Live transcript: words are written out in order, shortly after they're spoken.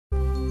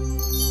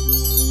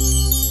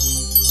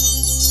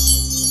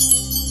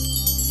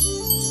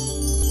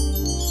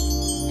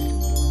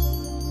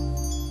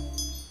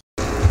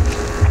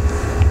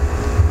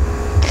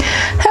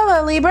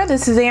Libra,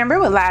 this is Amber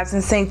with Lives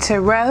in Sync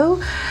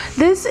Tarot.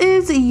 This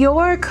is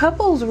your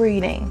couples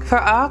reading for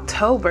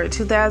October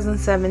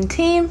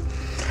 2017.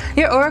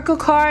 Your oracle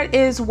card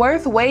is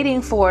worth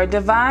waiting for.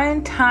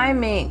 Divine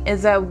timing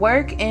is at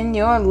work in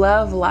your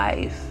love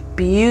life.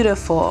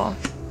 Beautiful.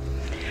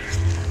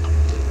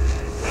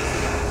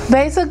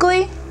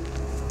 Basically,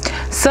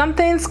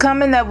 something's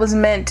coming that was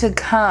meant to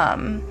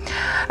come.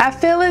 I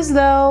feel as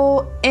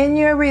though in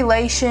your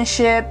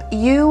relationship,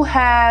 you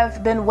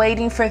have been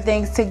waiting for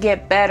things to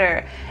get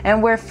better,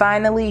 and we're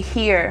finally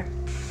here.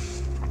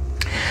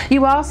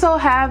 You also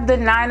have the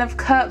Nine of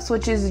Cups,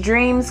 which is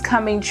dreams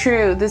coming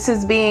true. This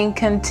is being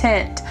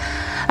content.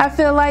 I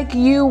feel like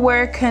you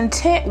were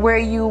content where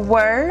you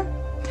were,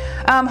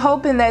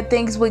 hoping that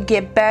things would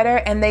get better,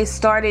 and they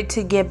started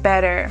to get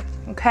better.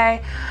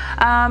 Okay,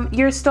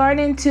 you're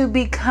starting to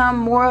become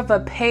more of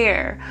a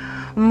pair,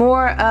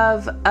 more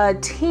of a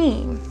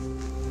team,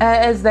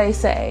 as they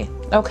say.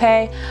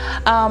 Okay,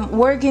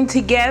 working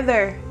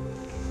together,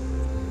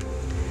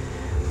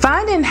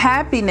 finding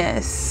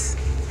happiness.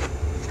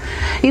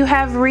 You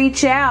have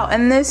reach out,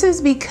 and this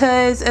is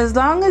because as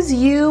long as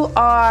you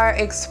are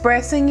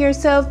expressing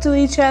yourself to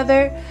each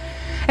other,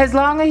 as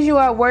long as you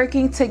are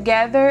working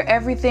together,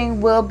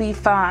 everything will be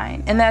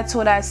fine. And that's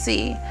what I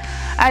see.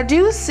 I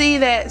do see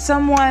that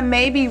someone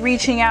may be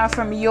reaching out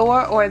from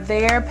your or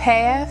their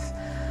past,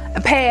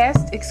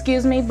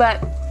 excuse me,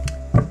 but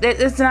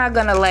it's not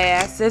gonna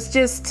last. It's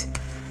just,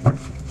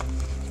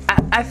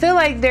 I feel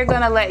like they're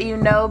gonna let you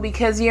know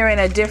because you're in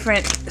a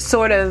different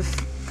sort of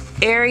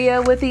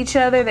area with each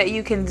other that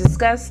you can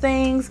discuss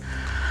things.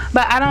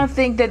 But I don't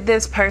think that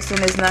this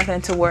person is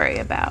nothing to worry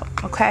about,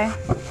 okay?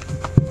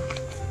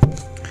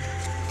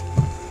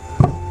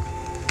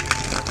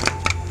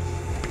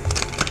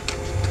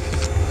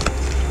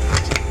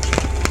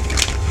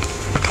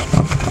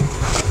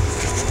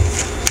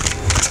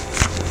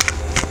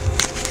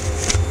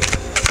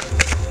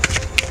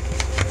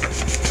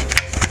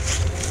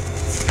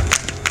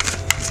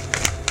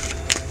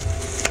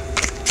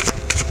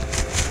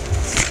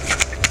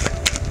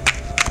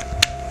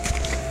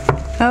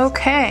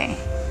 Okay.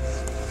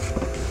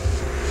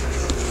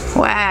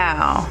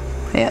 Wow.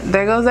 Yeah,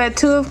 there goes that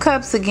Two of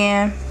Cups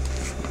again.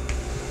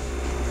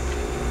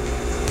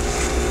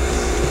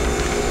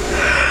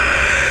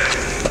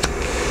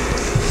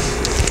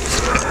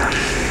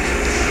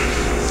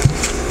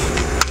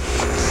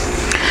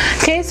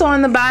 Okay, so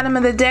on the bottom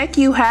of the deck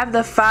you have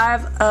the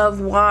Five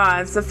of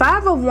Wands. The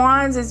Five of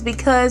Wands is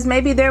because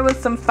maybe there was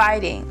some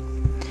fighting.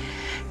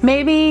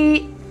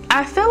 Maybe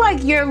I feel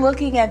like you're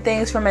looking at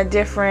things from a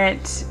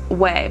different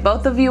way.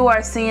 Both of you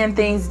are seeing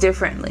things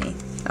differently,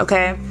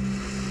 okay?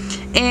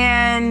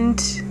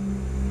 And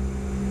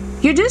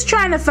you're just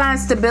trying to find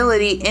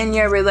stability in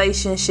your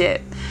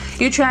relationship.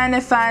 You're trying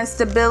to find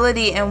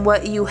stability in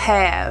what you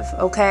have,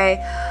 okay?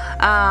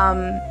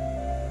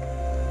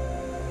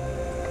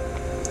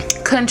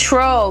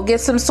 Control,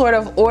 get some sort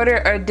of order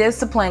or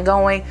discipline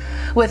going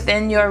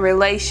within your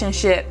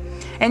relationship.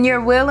 And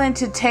you're willing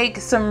to take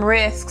some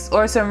risks,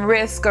 or some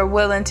risks are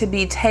willing to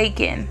be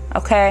taken,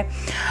 okay?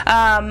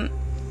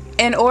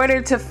 In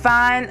order to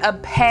find a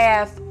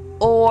path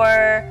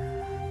or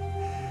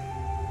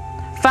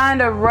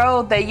find a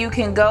road that you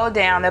can go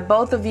down, that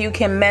both of you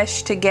can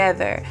mesh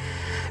together.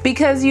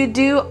 Because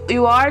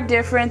you are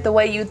different, the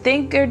way you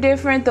think are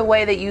different, the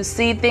way that you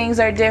see things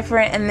are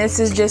different, and this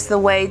is just the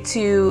way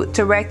to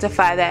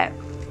rectify that.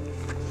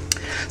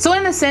 So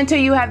in the center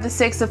you have the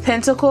Six of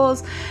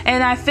Pentacles,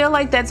 and I feel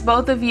like that's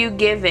both of you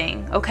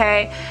giving,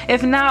 okay?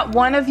 If not,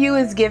 one of you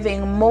is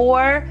giving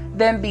more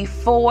than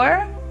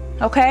before,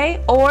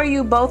 okay? Or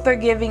you both are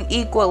giving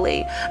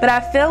equally. But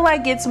I feel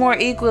like it's more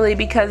equally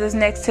because it's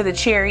next to the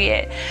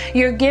Chariot.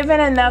 You're given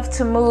enough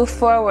to move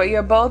forward.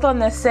 You're both on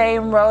the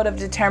same road of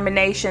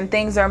determination.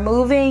 Things are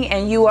moving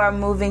and you are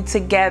moving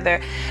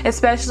together,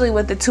 especially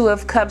with the Two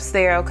of Cups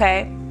there,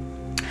 okay?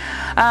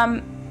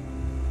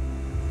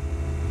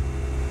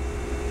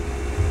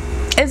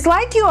 It's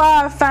like you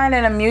all are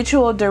finding a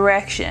mutual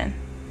direction,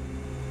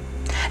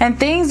 and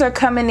things are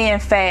coming in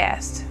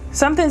fast.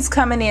 Something's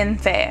coming in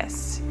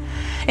fast.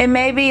 It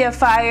may be a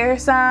fire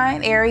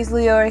sign, Aries,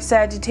 Leo, or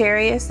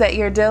Sagittarius that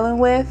you're dealing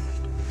with.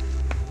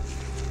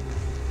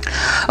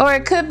 Or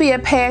it could be a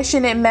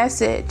passionate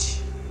message.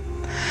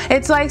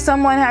 It's like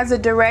someone has a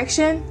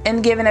direction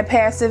and giving a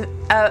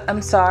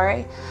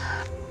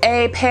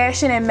a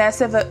passionate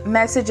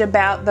message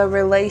about the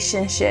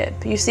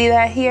relationship. You see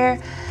that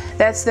here?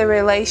 That's the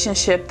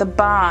relationship, the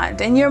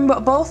bond, and you're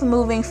both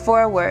moving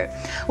forward.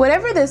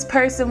 Whatever this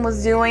person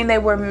was doing, they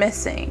were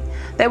missing.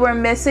 They were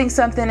missing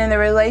something in the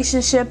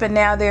relationship, and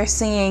now they're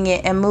seeing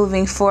it and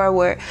moving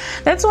forward.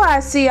 That's why I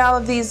see all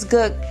of these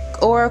good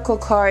oracle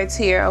cards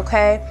here,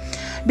 okay?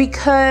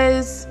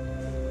 Because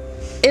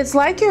it's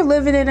like you're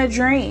living in a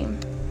dream.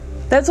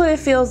 That's what it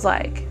feels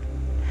like.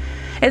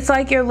 It's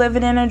like you're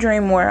living in a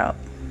dream world.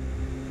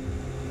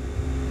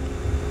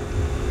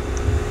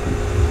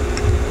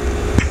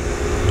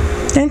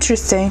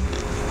 Interesting.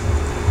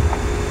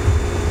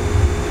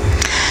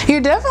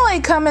 You're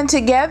definitely coming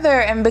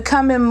together and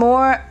becoming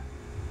more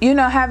you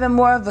know, having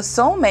more of a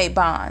soulmate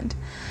bond.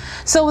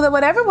 So that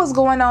whatever was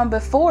going on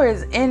before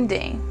is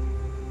ending.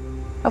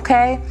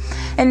 Okay,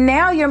 and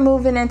now you're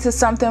moving into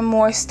something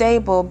more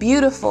stable,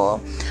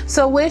 beautiful.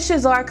 So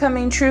wishes are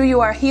coming true.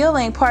 You are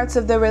healing parts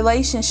of the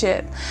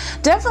relationship.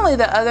 Definitely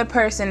the other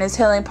person is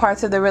healing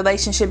parts of the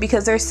relationship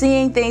because they're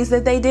seeing things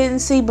that they didn't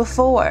see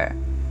before.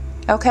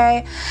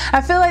 Okay,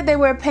 I feel like they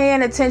were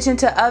paying attention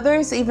to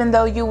others even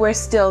though you were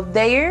still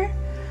there.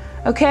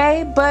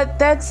 Okay, but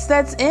that's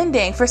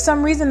ending. For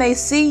some reason they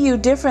see you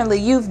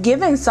differently. You've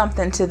given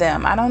something to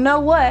them. I don't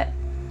know what.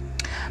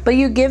 But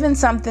you've given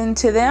something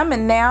to them,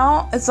 and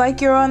now it's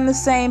like you're on the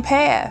same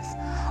path,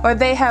 or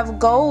they have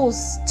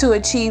goals to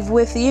achieve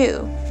with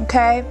you.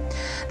 Okay,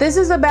 this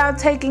is about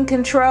taking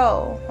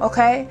control.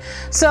 Okay,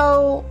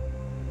 so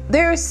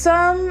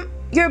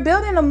you're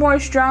building a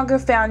more stronger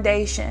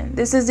foundation.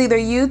 This is either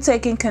you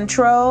taking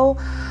control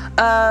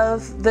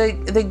of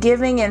the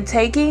giving and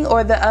taking,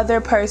 or the other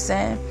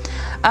person.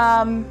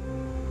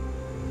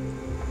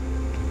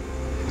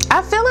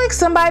 I feel like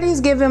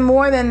somebody's giving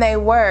more than they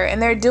were, and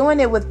they're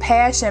doing it with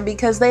passion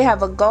because they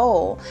have a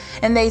goal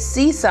and they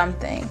see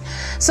something.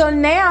 So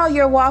now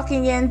you're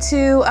walking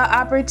into an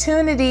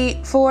opportunity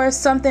for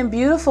something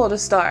beautiful to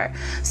start,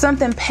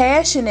 something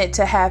passionate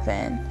to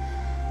happen.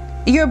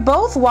 You're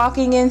both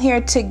walking in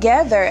here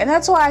together, and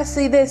that's why I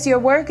see this. You're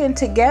working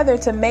together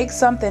to make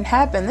something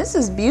happen. This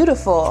is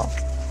beautiful.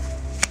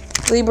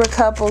 Libra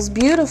couples,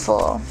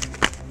 beautiful.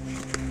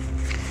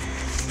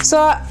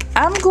 So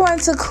I'm going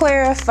to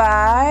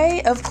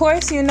clarify, of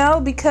course, you know,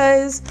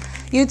 because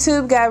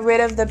YouTube got rid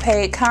of the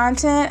paid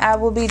content, I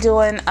will be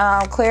doing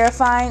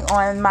clarifying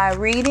on my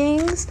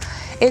readings,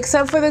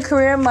 except for the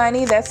career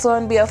money. That's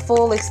going to be a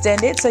full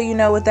extended, so you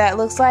know what that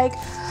looks like.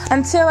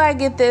 Until I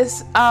get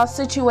this all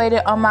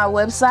situated on my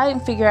website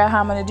and figure out how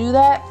I'm going to do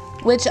that,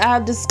 which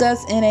I'll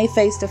discuss in a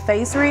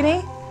face-to-face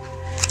reading.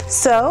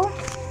 So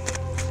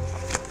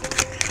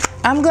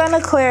I'm going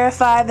to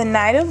clarify the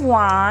Knight of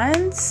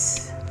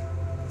Wands.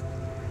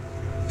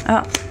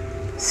 Oh,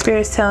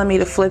 Spirit's telling me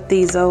to flip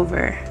these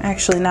over.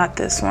 Actually, not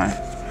this one.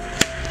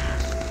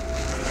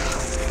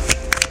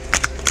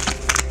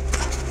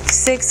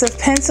 Six of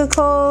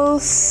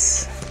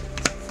Pentacles.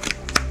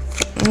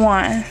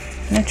 One.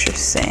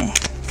 Interesting.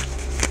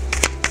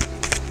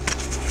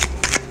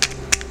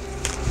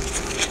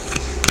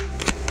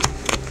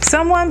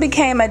 Someone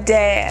became a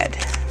dad.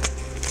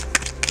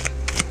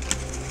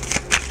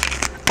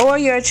 Or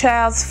your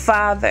child's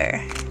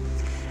father.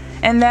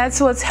 And that's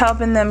what's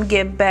helping them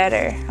get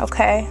better,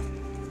 okay?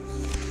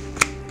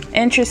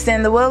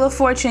 Interesting. The Wheel of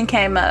Fortune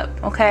came up,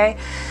 okay?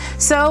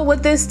 So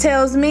what this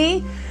tells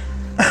me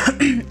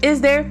is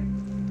there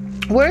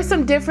were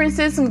some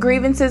differences, some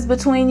grievances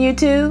between you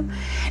two.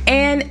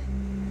 And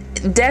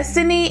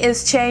destiny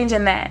is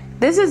changing that.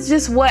 This is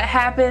just what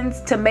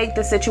happens to make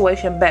the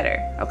situation better,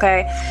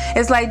 okay?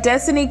 It's like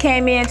destiny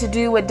came in to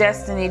do what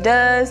destiny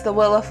does. The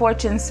Wheel of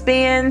Fortune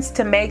spins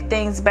to make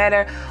things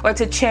better or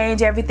to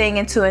change everything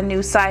into a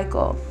new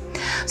cycle.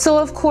 So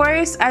of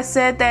course I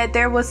said that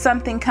there was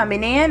something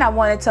coming in. I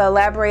wanted to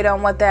elaborate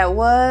on what that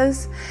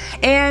was.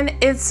 And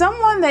it's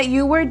someone that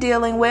you were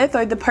dealing with,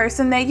 or the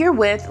person that you're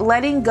with,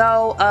 letting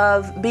go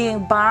of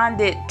being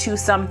bonded to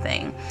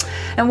something.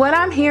 And what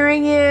I'm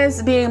hearing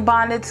is being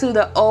bonded to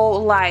the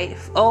old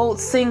life, old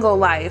single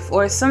life,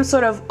 or some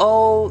sort of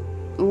old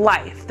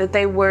life that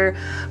they were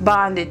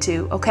bonded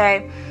to,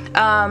 okay?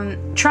 And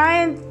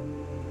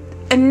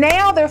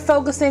now they're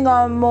focusing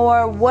on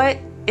more what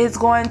is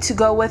going to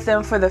go with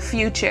them for the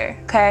future,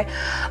 okay?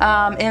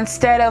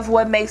 Instead of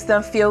what makes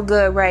them feel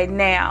good right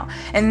now.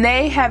 And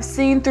they have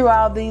seen through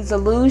all these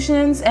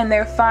illusions, and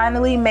they're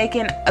finally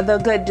making the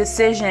good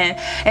decision,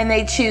 and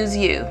they choose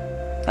you.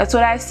 That's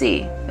what I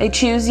see. They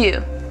choose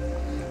you.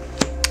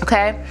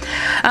 Okay,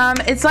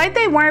 it's like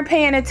they weren't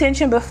paying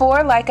attention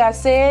before, like I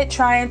said,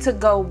 trying to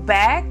go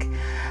back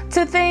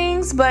to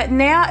things, but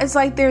now it's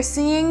like they're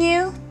seeing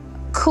you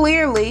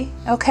clearly,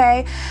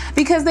 okay,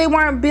 because they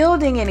weren't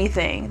building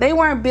anything. They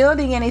weren't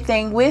building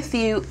anything with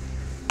you,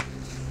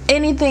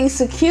 anything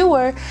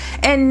secure,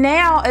 and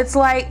now it's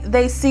like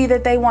they see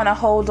that they want to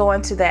hold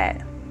on to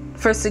that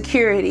for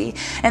security,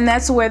 and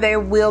that's where they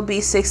will be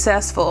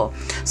successful.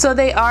 So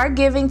they are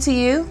giving to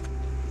you.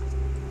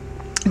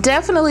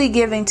 Definitely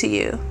giving to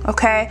you,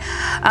 okay?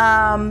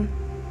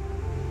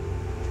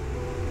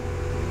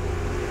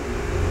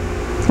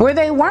 Where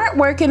they weren't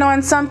working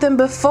on something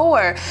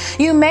before.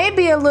 You may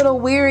be a little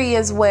weary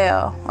as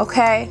well,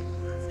 okay?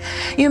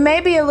 You may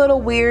be a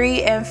little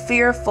weary and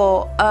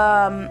fearful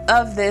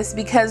of this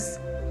because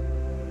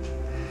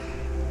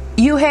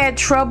you had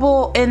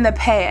trouble in the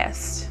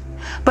past.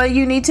 But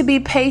you need to be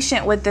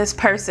patient with this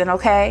person,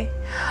 okay?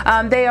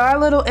 They are a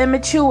little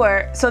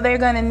immature, so they're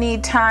going to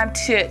need time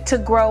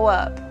to grow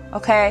up,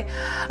 okay?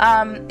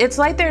 It's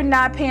like they're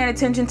not paying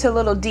attention to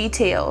little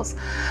details.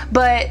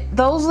 But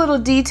those little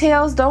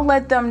details, don't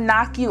let them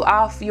knock you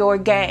off your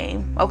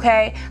game,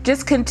 okay?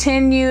 Just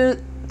continue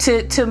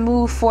to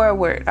move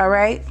forward, all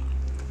right?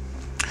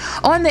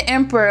 On the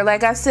Emperor,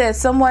 like I said,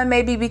 someone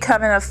may be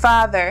becoming a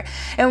father,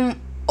 and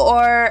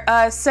or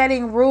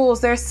setting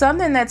rules. There's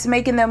something that's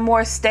making them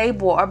more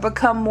stable or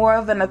become more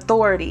of an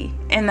authority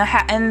in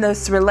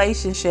this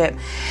relationship,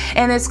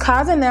 and it's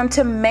causing them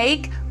to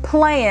make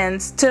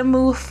plans to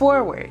move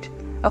forward.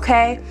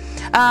 Okay,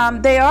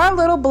 they are a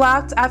little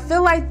blocked. I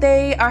feel like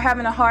they are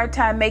having a hard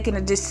time making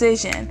a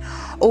decision,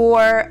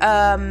 or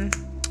I'm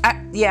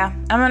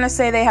gonna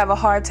say they have a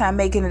hard time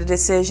making a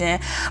decision,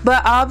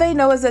 but all they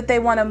know is that they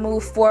want to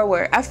move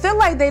forward. I feel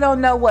like they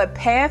don't know what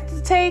path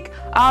to take.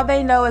 All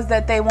they know is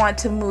that they want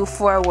to move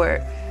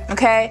forward.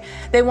 Okay,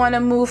 they want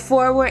to move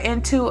forward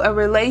into a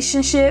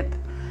relationship.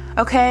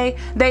 Okay,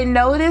 they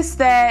noticed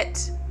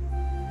that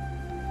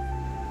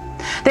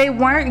they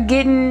weren't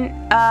getting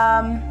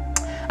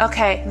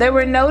they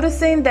were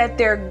noticing that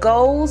their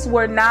goals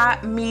were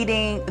not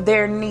meeting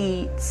their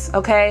needs.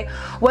 Okay,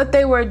 what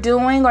they were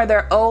doing or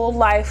their old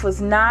life was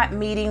not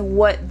meeting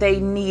what they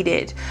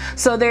needed.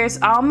 So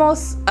there's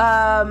almost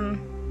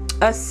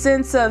a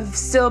sense of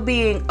still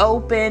being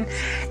open,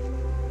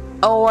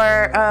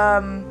 or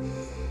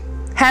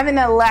having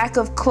a lack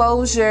of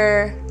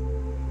closure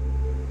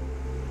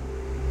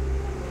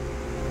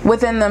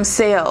within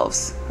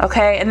themselves.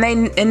 Okay, and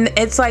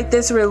it's like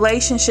this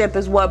relationship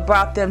is what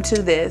brought them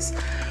to this.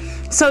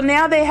 So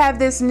now they have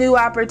this new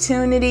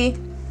opportunity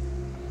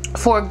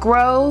for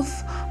growth,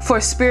 for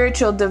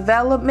spiritual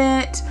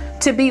development,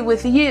 to be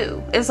with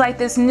you. It's like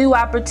this new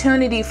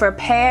opportunity for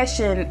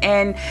passion,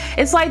 and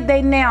it's like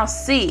they now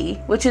see,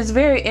 which is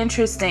very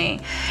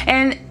interesting.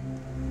 And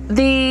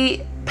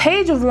the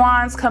Page of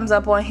Wands comes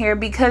up on here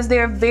because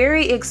they're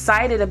very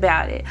excited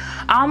about it,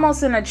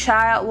 almost in a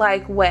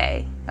childlike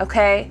way.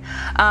 Okay,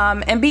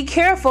 and be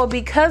careful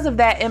because of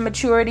that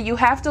immaturity. You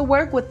have to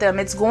work with them.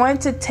 It's going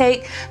to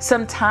take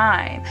some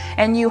time,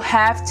 and you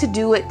have to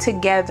do it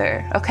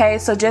together. Okay,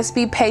 so just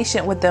be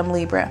patient with them,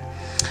 Libra.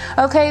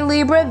 Okay,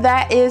 Libra,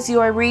 that is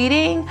your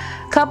reading.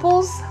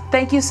 Couples,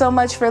 thank you so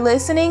much for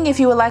listening. If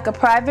you would like a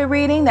private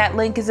reading, that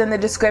link is in the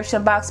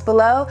description box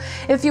below.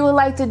 If you would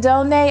like to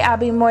donate, I'll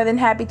be more than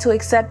happy to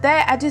accept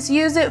that. I just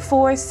use it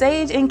for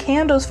sage and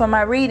candles for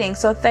my reading,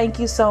 so thank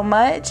you so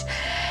much.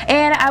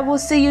 And I will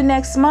see you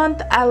next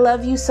month. I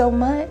love you so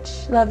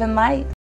much. Love and light.